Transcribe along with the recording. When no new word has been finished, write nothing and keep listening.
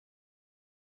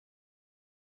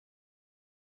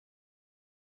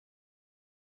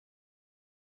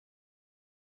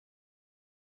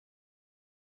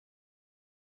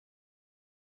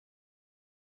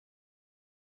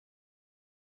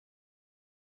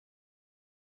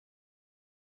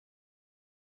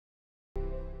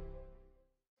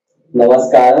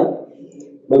Namaskaram.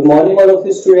 Good morning, all of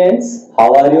you students.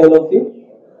 How are you, all of you?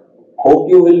 Hope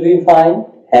you will be fine,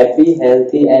 happy,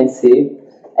 healthy, and safe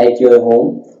at your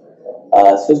home.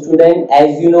 Student,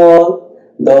 as you know, all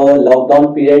the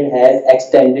lockdown period has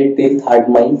extended till 3rd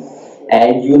month,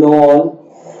 and you know all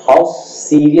how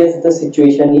serious the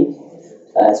situation is.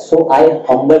 So, I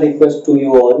humble request to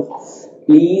you all,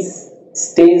 please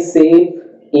stay safe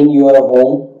in your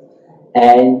home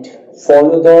and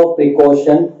follow the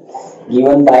precaution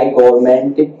given by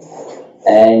government,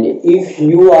 and if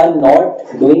you are not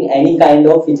doing any kind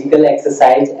of physical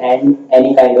exercise and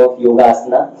any kind of yoga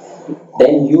asana,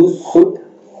 then you should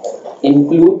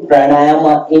include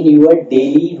pranayama in your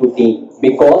daily routine,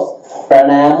 because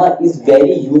pranayama is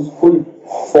very useful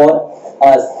for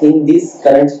us in this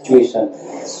current situation.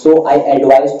 So I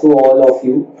advise to all of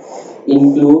you,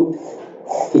 include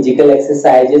physical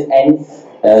exercises and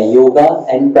yoga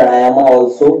and pranayama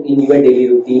also in your daily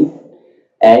routine,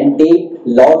 and take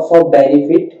lots of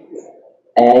benefit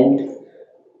and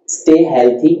stay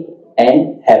healthy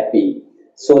and happy.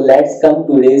 So let's come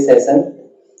today's session.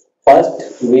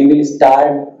 First, we will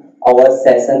start our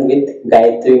session with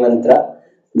Gayatri Mantra.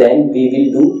 Then we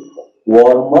will do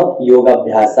warm up yoga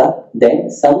abhyasa.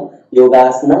 Then some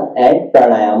yogasana and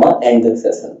pranayama end the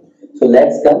session. So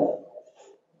let's come.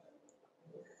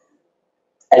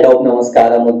 Adopt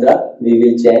Namaskara Mudra. We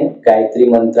will chant Gayatri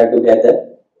Mantra together.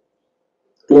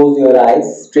 Close your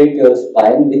eyes, straight your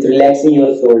spine with relaxing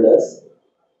your shoulders.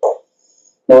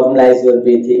 Normalize your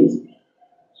breathing.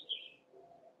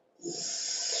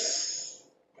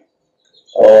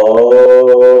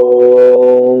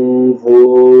 Om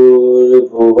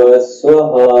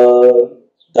Bhuvasvaha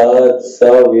Tat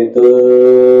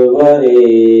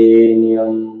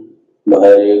Saviturvarenyam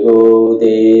Bhargo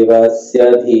Devasya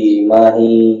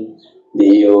Dhimahi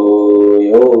Dhiyo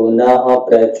Yo Nah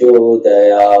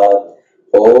Prachodayat.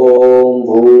 Om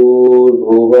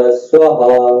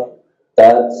Bhuvasvaha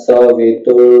Tat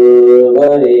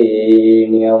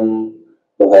Saviturvarenyam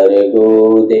Bhargo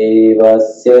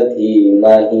Devasya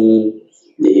Dhimahi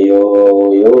Dhiyo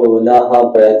Yo Nah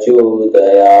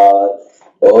Prachodayat.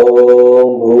 Om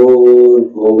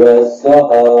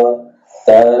Bhuvasvaha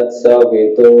Tat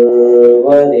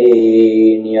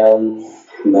Saviturvarenyam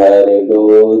Bhargo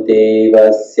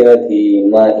Devasya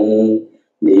Dhimahi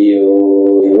Dhiyo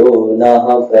Yo Nah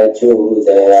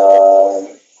Prachodayat.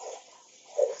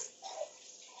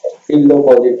 Feel the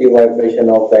positive vibration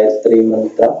of Gayatri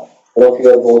Mantra. Rub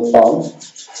your both palms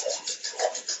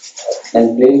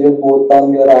and place your both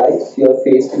palm, your eyes, your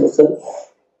face muscle,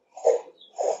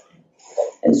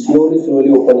 and slowly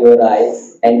open your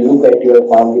eyes and look at your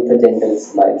palm with a gentle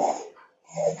smile.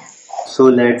 So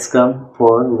let's come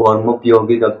for warm up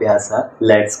yogic abhyasa.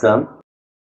 Let's come.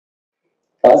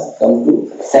 First, come to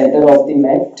center of the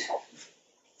mat.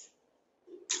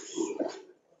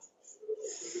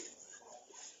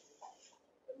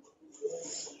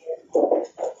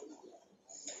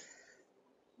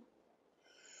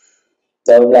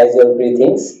 Normalize your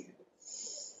breathings.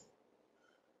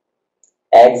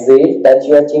 Exhale, touch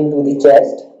your chin to the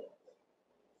chest.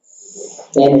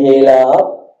 Inhale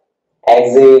up,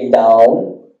 exhale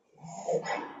down.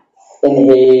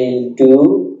 Inhale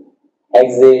 2,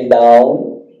 exhale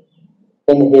down.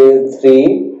 Inhale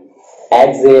 3,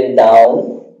 exhale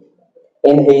down.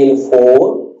 Inhale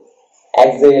 4,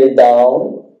 exhale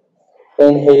down.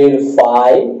 Inhale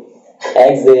 5,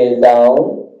 exhale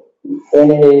down.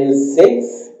 Inhale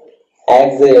 6,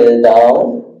 exhale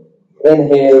down.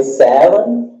 Inhale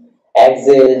 7,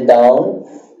 exhale down.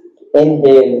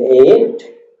 Inhale 8,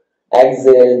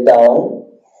 exhale down.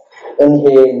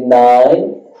 Inhale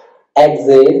 9,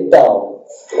 exhale down.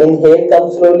 Inhale, come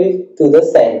slowly to the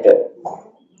center.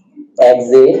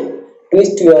 Exhale,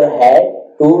 twist your head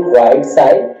to right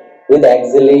side with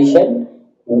exhalation.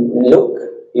 Look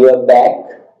your back.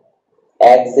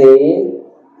 Exhale,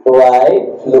 right,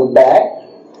 look back.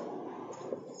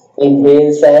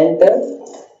 Inhale center,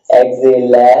 exhale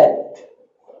left.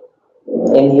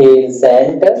 Inhale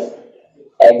center,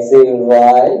 exhale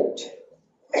right.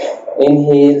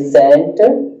 Inhale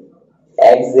center,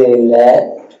 exhale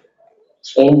left.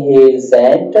 Inhale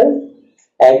center,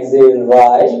 exhale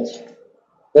right.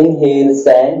 Inhale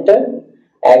center,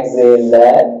 exhale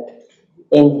left.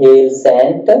 Inhale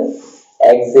center,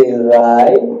 exhale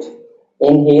right.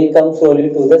 Inhale, come slowly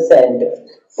to the center.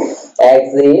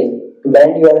 Exhale,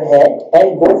 bend your head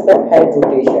and go for head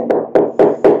rotation.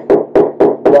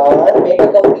 1, make a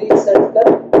complete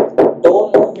circle.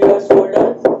 Don't move your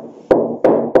shoulders.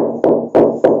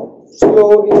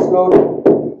 Slowly.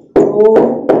 2, 3,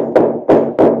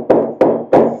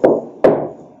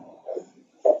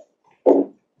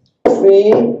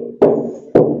 3,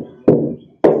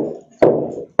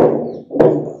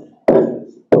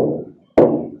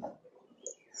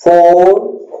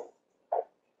 4,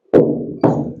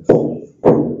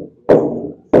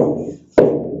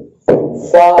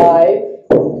 5,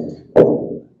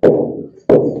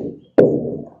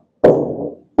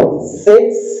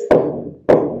 6,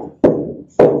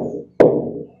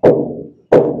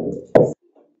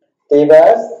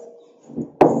 reverse,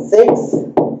 6,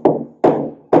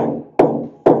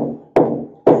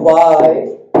 5,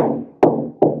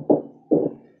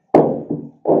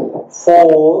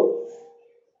 4,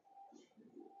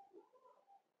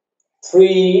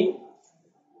 3,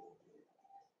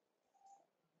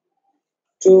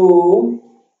 2,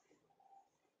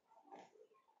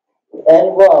 and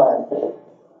 1.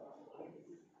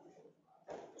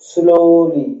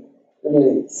 Slowly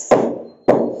release.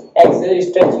 Exhale,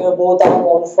 stretch your both arms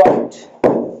on front.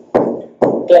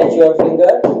 Clench your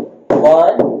finger.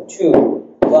 1, 2,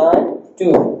 1,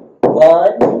 2,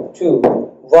 1, 2,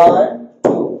 1,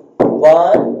 2,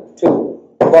 1, 2,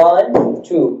 1,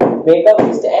 2. Make a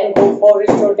fist and go for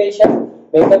wrist rotation.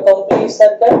 Make a complete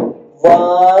circle.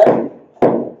 1,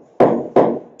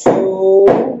 2,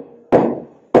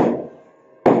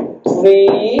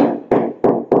 3,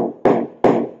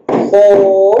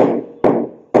 4,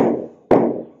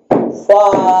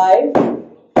 5,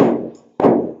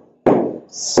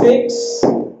 6,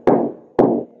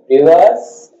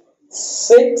 reverse,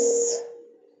 6,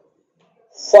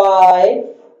 5,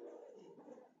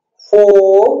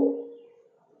 4,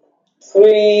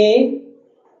 3,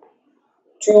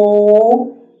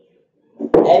 2,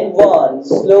 and 1.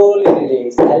 Slowly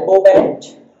release. Elbow bend.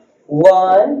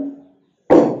 1,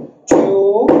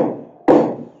 2,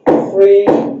 3,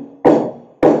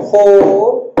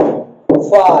 4,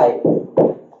 5.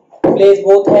 Place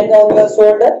both hands on your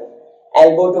shoulder,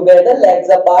 elbow together, legs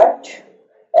apart,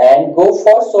 and go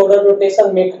for shoulder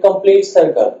rotation. Make a complete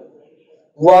circle.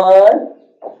 1,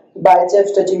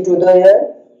 biceps touching to the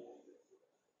air.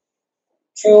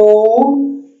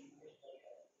 2,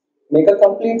 make a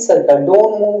complete circle.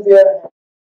 Don't move your hand.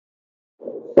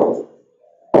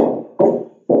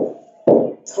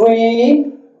 3,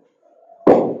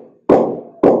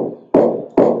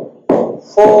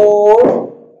 4,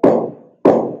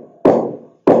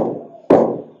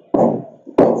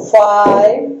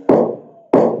 5,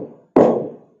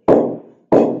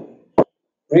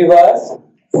 reverse,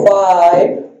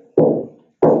 5,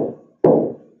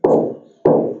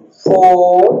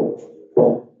 4,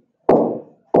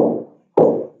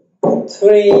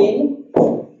 3,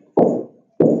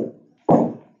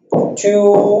 2,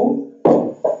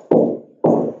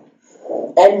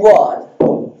 and 1.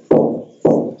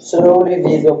 Slowly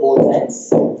raise your both hands.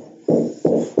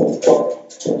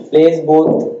 Place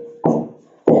both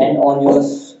hand on your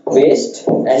waist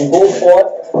and go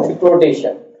for hip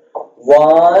rotation.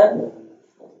 1,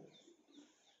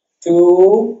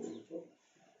 2,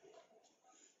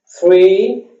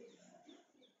 3,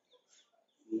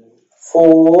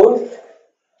 4,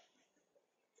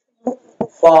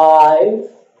 5,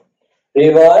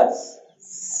 reverse,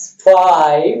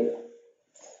 5,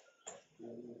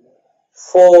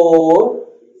 4,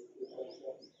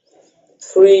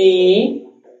 3,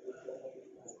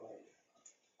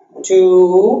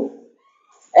 2,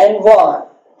 and 1.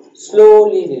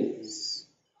 Slowly release.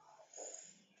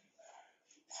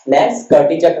 Next,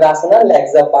 Karti Chakrasana,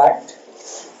 legs apart.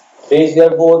 Raise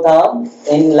your both arms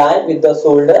in line with the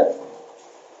shoulder.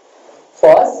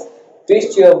 First,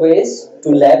 twist your waist to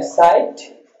left side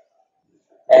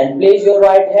and place your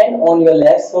right hand on your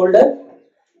left shoulder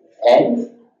and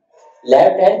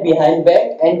left hand behind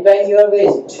back and bend your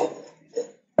waist.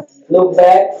 Look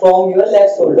back from your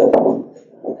left shoulder.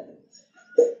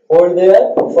 Hold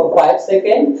there for 5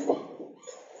 seconds.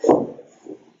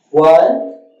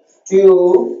 1,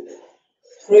 2,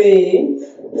 3,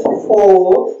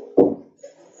 4,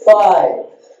 5.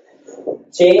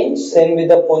 Change, same with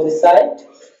the opposite side.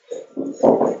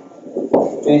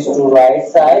 Twist to right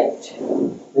side.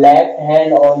 Left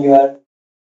hand on your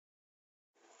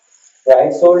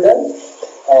right shoulder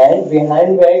and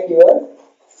behind back your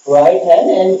right hand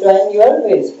and turn your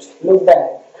waist. Look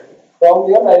back from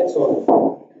your right shoulder.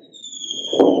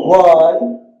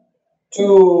 1,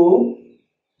 2,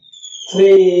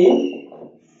 3,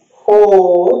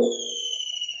 4,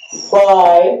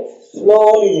 5.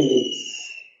 Slowly release.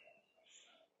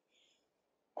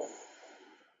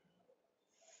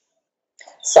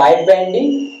 Side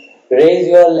bending. Raise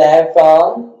your left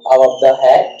arm above the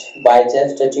head,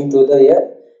 biceps touching to the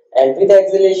air, and with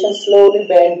exhalation slowly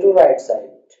bend to right side.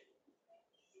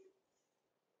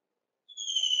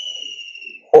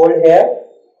 Hold here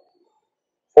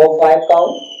For 5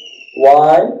 count.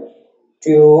 1,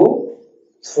 2,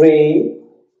 3,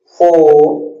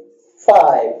 4,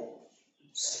 5.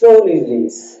 Slowly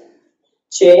release.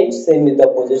 Change, same with the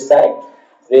opposite side.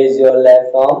 Raise your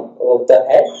left arm above the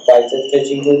head, biceps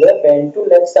touching to the bend to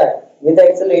left side with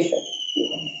exhalation.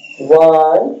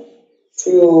 1,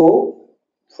 2,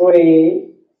 3,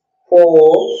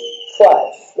 4,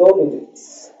 5. Slowly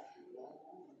release.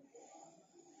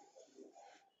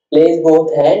 Place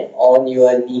both hands on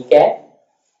your kneecap.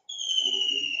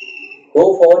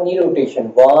 Go for knee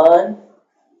rotation. 1,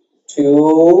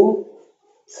 2,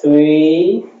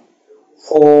 3,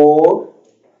 4,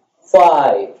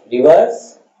 5.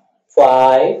 Reverse.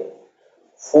 5,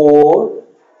 4,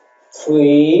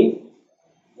 3,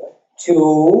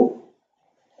 2,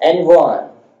 and 1.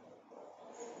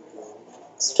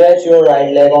 Stretch your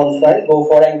right leg on front. Go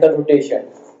for ankle rotation.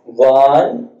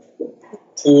 1,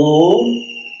 2,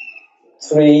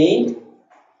 3,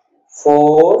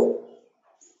 4,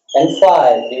 and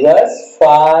 5. Reverse.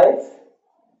 5,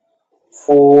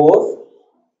 4,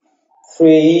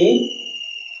 3,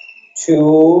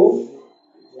 2,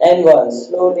 and 1.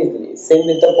 Slowly release. Same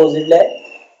with the opposite leg.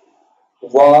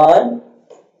 1,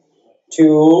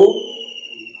 2,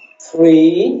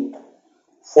 3,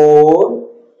 4,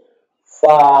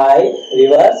 5.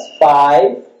 Reverse.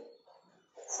 5,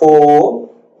 4,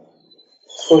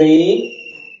 3,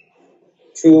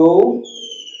 2,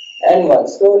 and 1.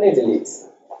 Slowly release.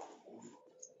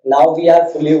 Now we are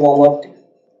fully warm up.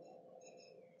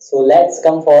 So let's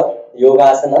come for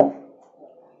Yogasana.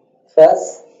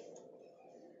 First,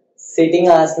 sitting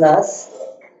asanas.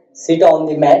 Sit on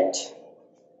the mat.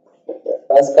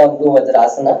 First come to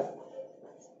Vajrasana.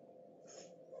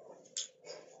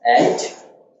 And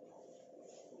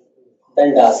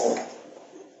Dandasana.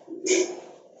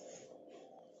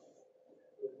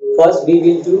 First we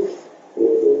will do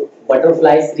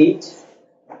butterfly reach.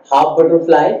 Half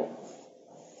butterfly.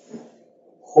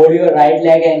 Hold your right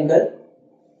leg ankle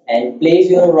and place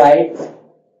your right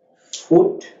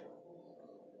foot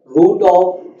root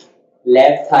of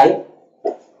left thigh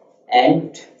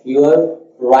and your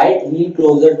right heel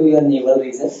closer to your navel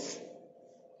region.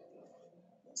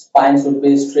 Spine should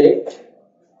be straight.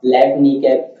 Left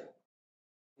kneecap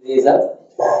raise up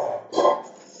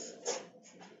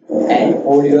and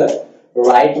hold your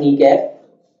right kneecap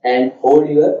and hold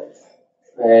your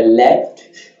left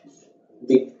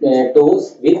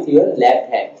toes with your left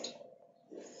hand.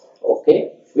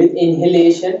 Okay. With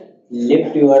inhalation,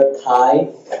 lift your thigh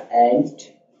and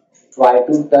try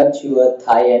to touch your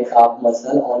thigh and calf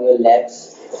muscle on your left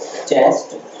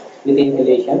chest with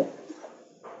inhalation.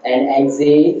 And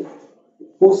exhale,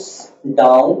 push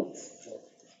down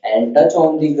and touch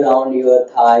on the ground your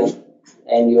thigh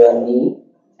and your knee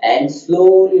and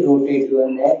slowly rotate your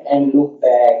neck and look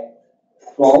back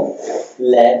from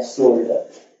left shoulder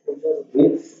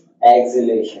with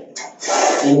exhalation.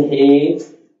 Inhale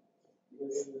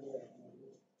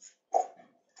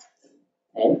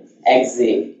and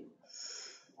exhale.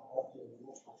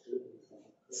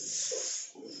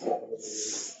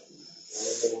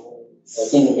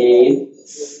 Inhale,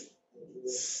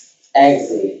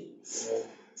 exhale.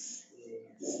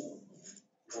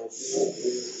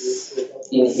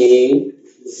 Inhale,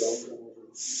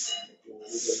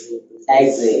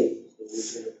 exhale.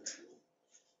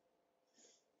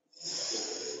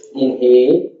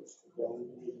 Inhale,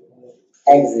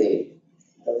 exhale.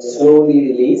 Slowly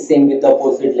release. Same with the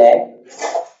opposite leg.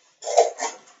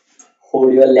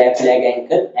 Hold your left leg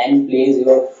ankle and place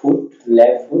your foot,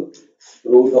 left foot,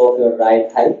 root of your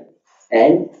right thigh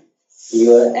and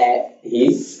your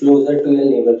heel closer to your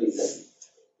navel region.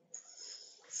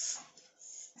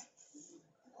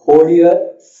 Hold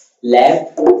your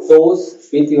left toes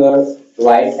with your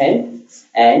right hand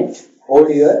and hold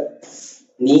your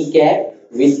kneecap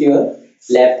with your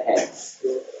left hand.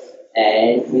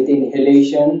 And with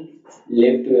inhalation,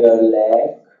 lift your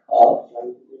leg up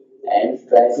and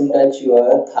try to touch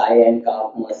your thigh and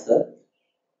calf muscle,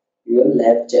 your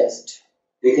left chest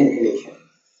with inhalation.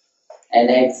 And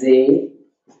exhale,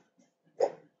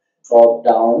 drop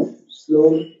down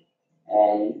slowly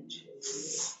and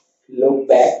look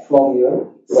back from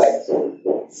your right side.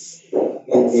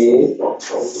 Inhale,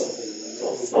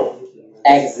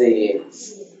 exhale.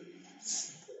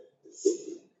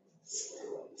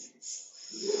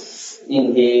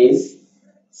 Inhale,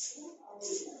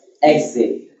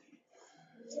 exhale.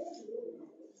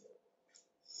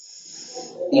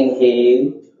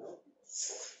 Inhale,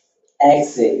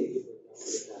 exhale.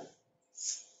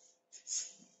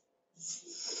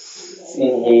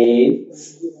 Inhale,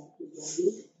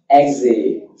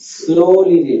 exhale.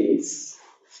 Slowly release.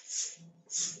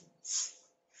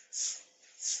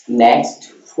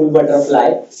 Next, full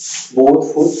butterfly,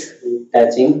 both foot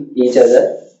touching each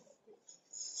other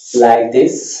like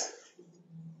this.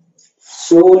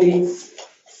 Slowly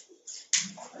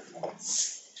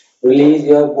release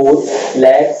your both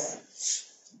legs.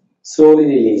 Slowly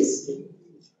release.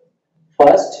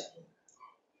 First,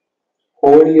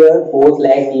 hold your both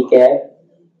leg kneecap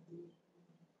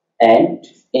and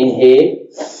inhale.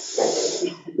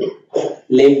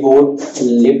 Lift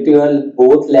your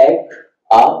both leg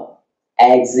up.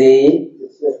 Exhale.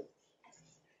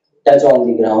 Touch on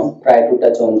the ground. Try to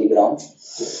touch on the ground.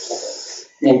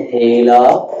 Inhale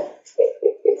up.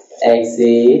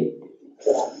 Exhale.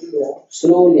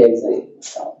 Slowly exhale.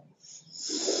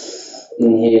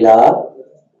 Inhale up.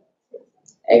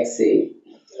 Exhale.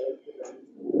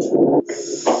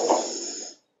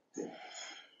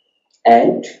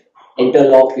 And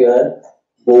interlock your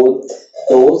both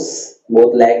toes,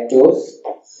 both leg toes,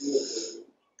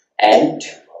 and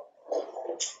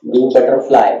do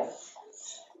butterfly.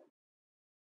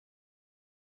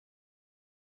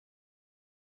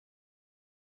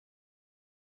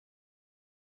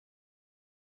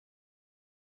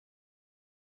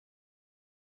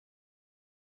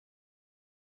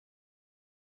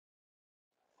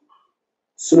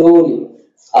 Slowly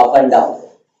up and down.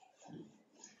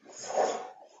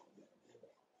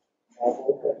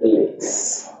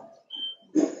 Release.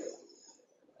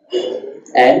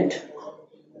 And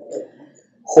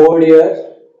hold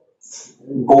your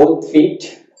both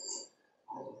feet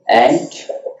and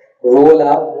roll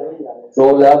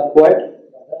upward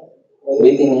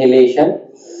with inhalation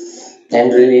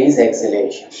and release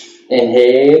exhalation.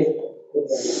 Inhale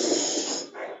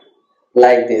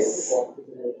like this.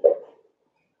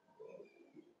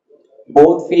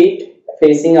 Both feet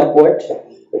facing upward.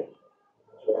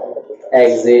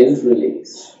 Exhale,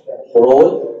 release.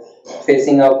 Roll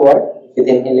facing upward with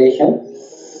inhalation.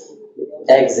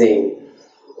 Exhale.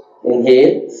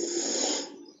 Inhale.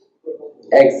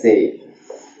 Exhale.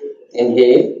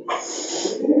 Inhale.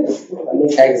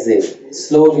 Exhale.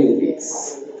 Slowly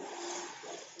release.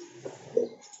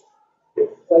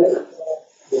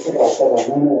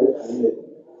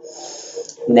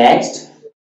 Next,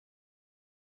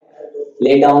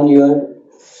 lay down your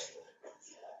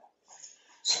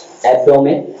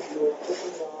abdomen.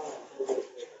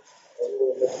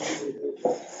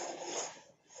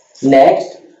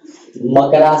 Next,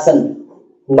 Makarasana.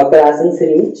 Makarasana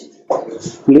series.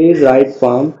 Place right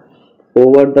palm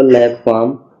over the left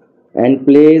palm and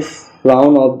place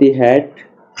crown of the head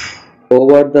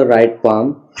over the right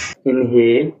palm.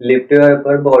 Inhale, lift your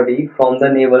upper body from the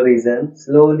navel region.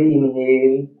 Slowly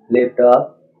inhale, lift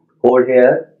up, hold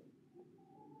here.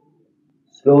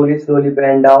 Slowly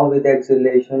bend down with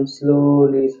exhalation.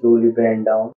 Slowly bend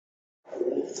down.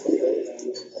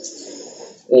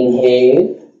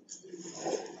 Inhale.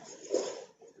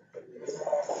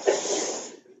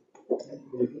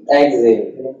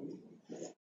 Exhale.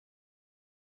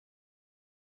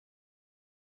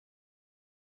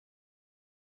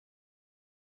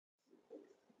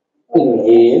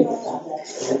 Inhale.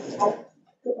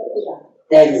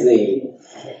 Exhale.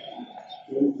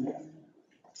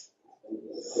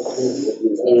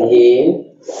 Inhale.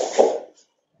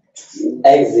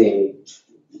 Exhale.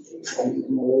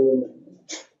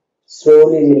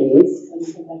 Slowly release.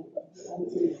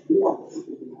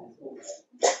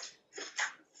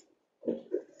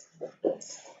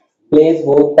 Place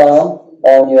both palms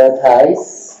on your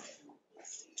thighs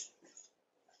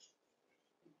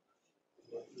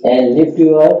and lift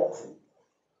your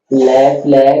left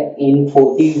leg in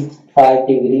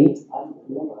 45-degree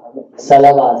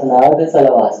Salavasana or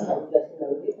Salavasana.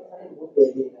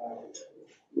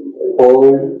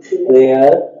 Hold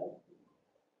there,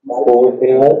 hold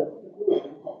here.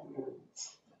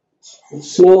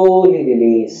 Slowly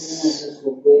release.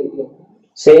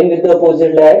 Same with the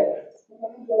opposite leg.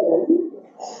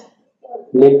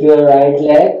 Lift your right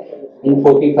leg in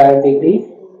 45-degree.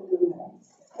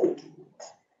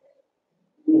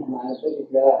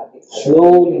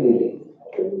 Slowly release.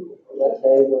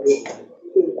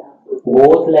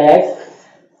 Both legs.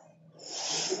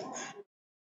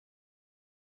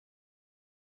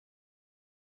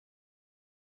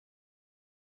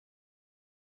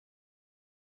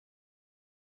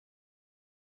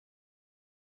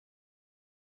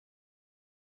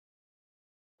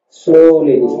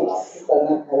 Slowly release.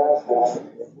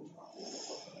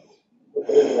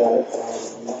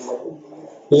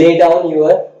 Lay down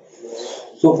your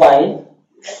supine.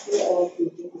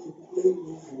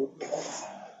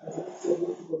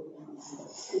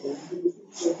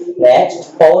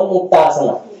 Next, Pawan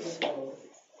Muktasana.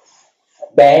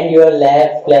 Bend your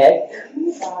left leg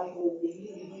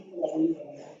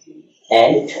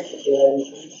and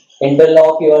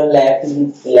interlock your left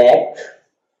leg.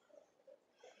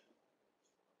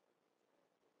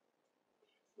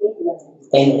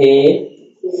 Inhale.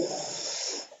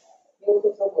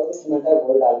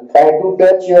 Try to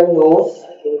touch your nose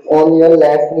on your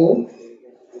left knee.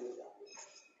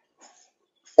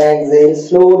 Exhale,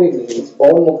 slowly release.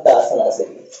 Om Muktasana se.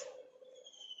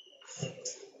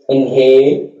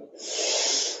 Inhale.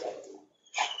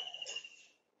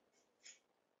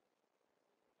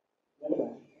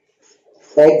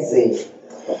 Exhale.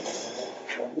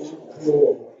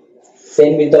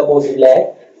 Same with the opposite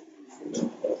leg.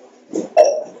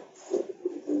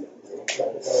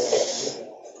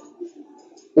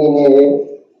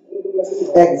 Inhale.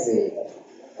 Exhale.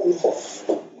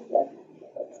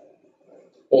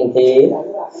 Inhale.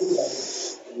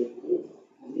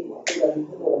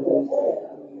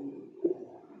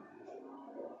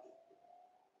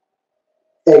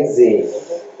 Exhale.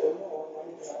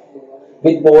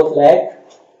 With both legs.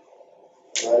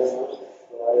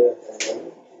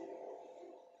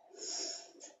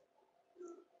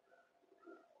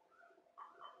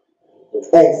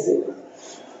 Exhale.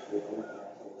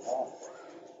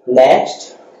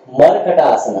 Next,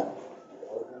 Markatasana.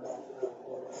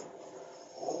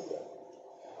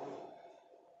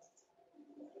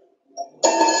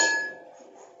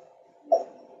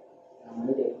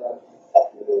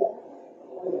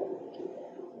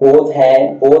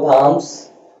 Both arms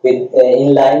with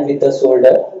in line with the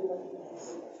shoulder,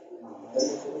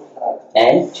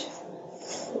 and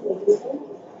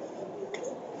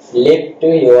lift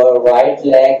your right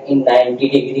leg in 90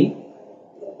 degree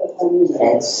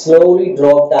and slowly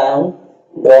drop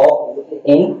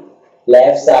in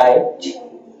left side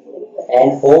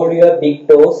and hold your big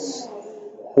toes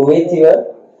with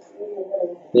your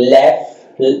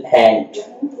left hand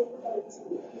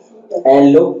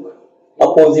and look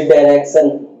opposite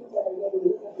direction.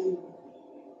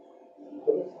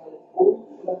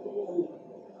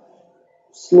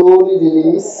 Slowly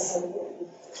release.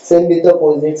 Same with the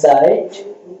opposite side.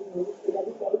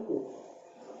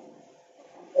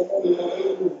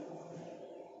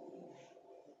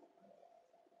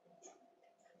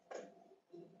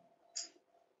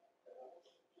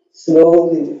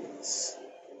 Slowly release.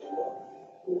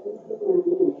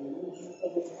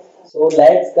 So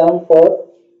let's come for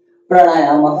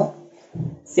pranayama.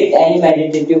 Sit any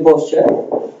meditative posture.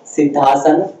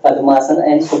 Siddhasana, Padmasana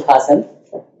and Sukhasana.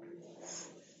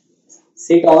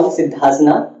 Sit on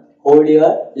Siddhasana. Hold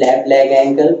your left leg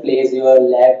ankle. Place your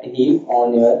left heel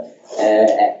on your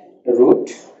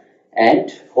root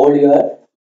and hold your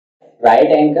right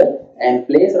ankle and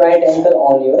place right ankle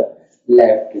on your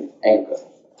left ankle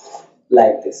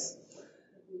like this.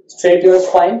 Straight your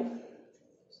spine.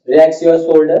 Relax your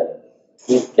shoulder.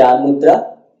 Jnana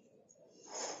Mudra.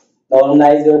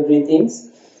 Normalize your breathings.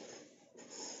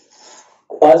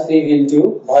 First we will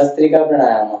do Bhastrika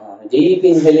Pranayama. Deep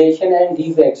inhalation and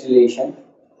deep exhalation.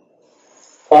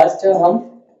 First हम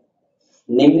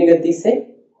निम्न गति से,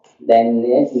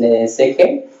 then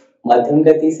second मध्यम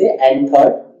गति से and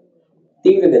third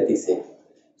तीव्र गति से.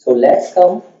 So let's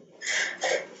come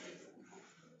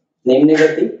निम्न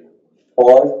गति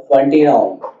for 20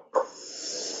 rounds.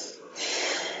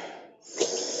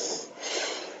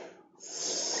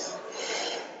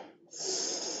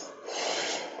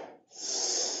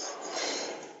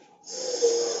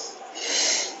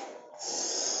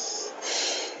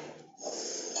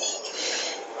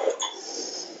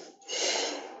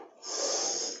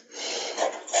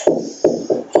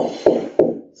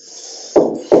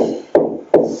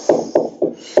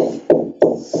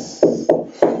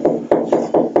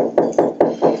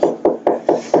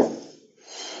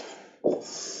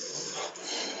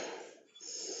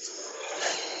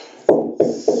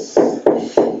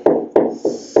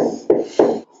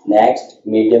 Next,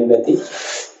 medium gati.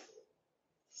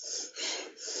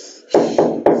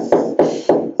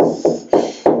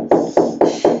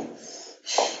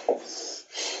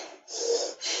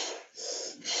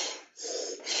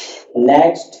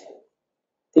 Next,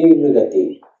 तीव्र गति.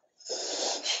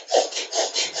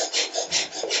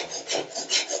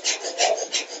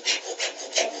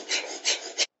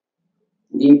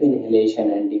 Deep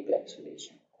inhalation and deep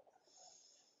exhalation.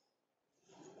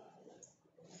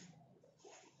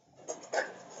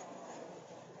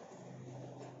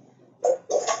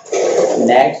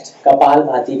 Next कपाल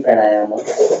भाती प्राणायाम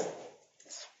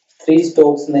 3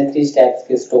 स्ट्रोक्स में 3 स्टेप्स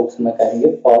के स्ट्रोक्स में करेंगे.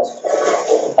 First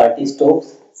 30 strokes,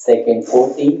 second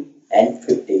 40 and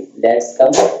 50. Let's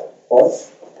come for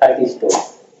 30 strokes.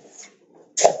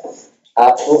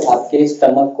 आपको आपके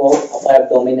स्टमक को, upper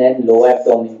abdomen and lower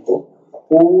abdomen को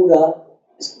पूरा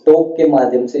स्टोक के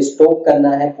माध्यम से स्टोक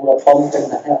करना है, पूरा पंप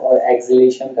करना है और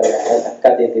एक्सलेशन करना है,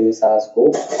 धक्का देते हुए सांस को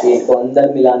पेट को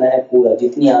अंदर मिलाना है पूरा,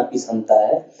 जितनी आपकी क्षमता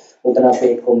है उतना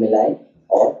पेट को मिलाएं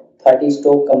और 30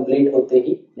 स्टोक कंप्लीट होते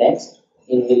ही नेक्स्ट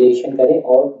इनहेलेशन करें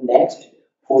और नेक्स्ट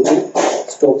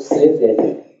 40 स्टोक से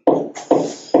ready.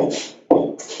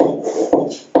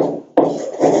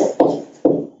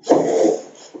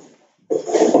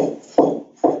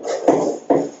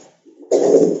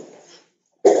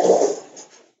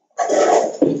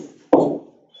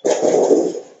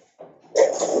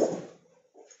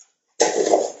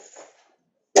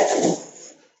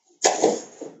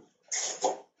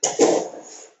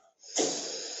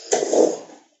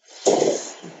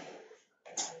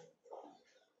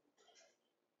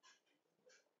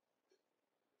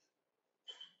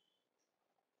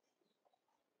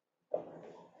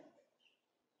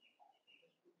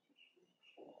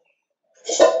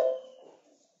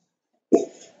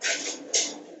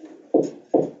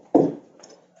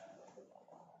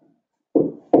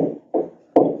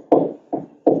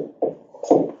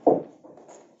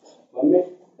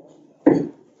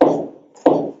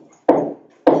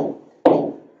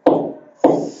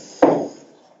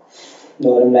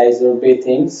 Normalize your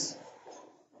breathings.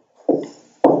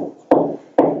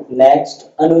 Next,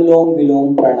 Anulom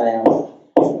Vilom Pranayama.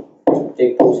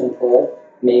 Take position for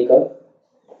make a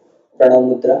Pranam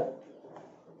Mudra.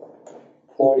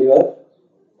 Hold your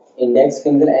index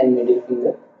finger and middle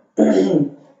finger.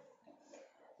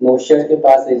 Nostril के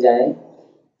पास ले जाएं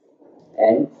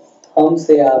एंड थंब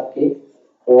से आपके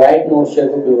right nostril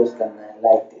को close करना है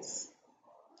लाइक दिस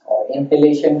और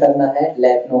इनहेलेशन करना है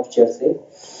लेफ्ट नोस्ट्रल से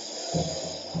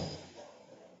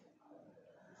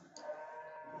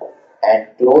एंड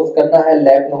क्लोज करना है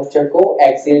लेफ्ट नोस्ट्रल को,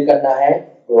 एक्सहेल करना है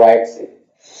राइट से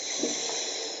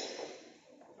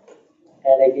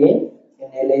and again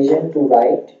inhalation to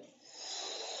right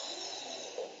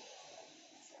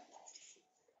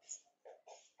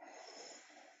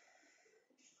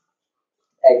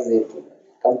exhale to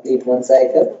complete 1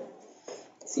 cycle.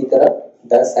 इसी तरह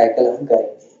 10 साइकिल हम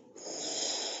करेंगे।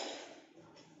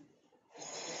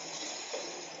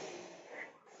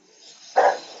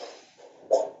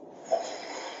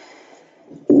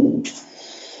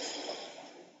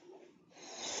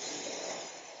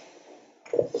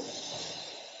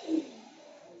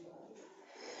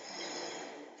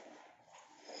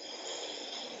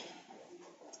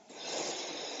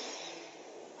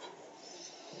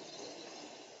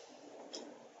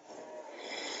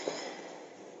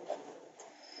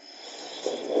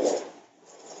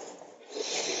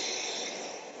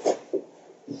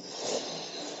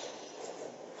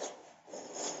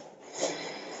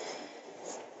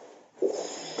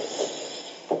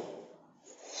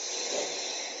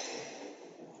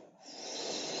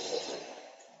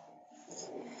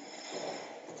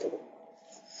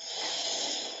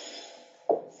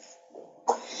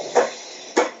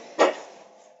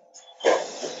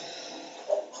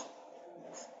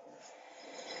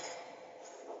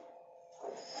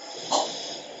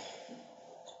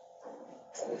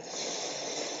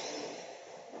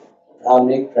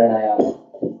 भ्रामरिक प्राणायाम।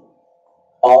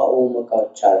 अ ओम का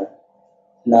उच्चारण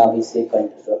नाभि से कंठ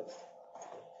तक।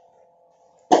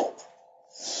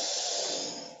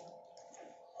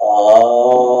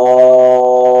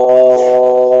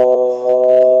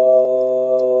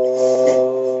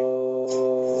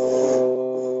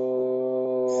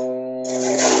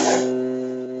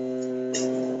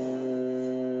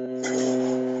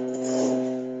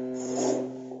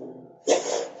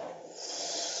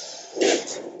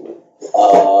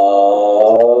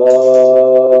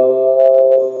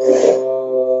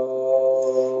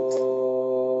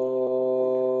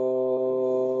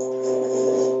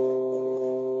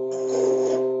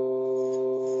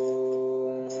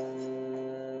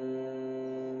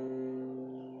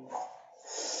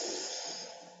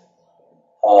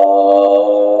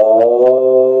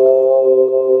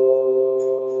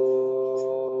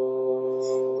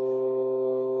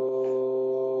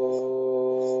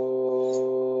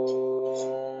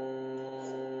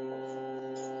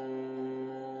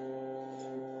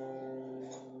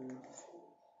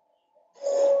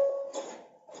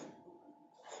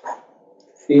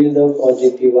 Feel the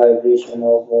positive vibration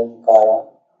of Omkara.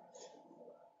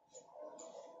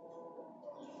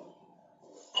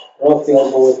 Rub your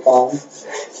both palms.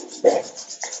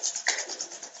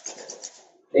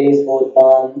 Place both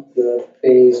palms, your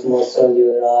face, muscle,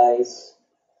 your eyes,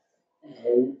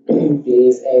 and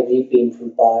place every painful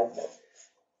part.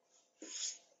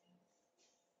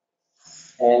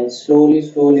 And slowly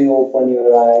open your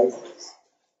eyes.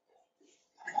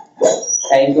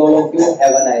 Thank you all of you.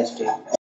 Have a nice day.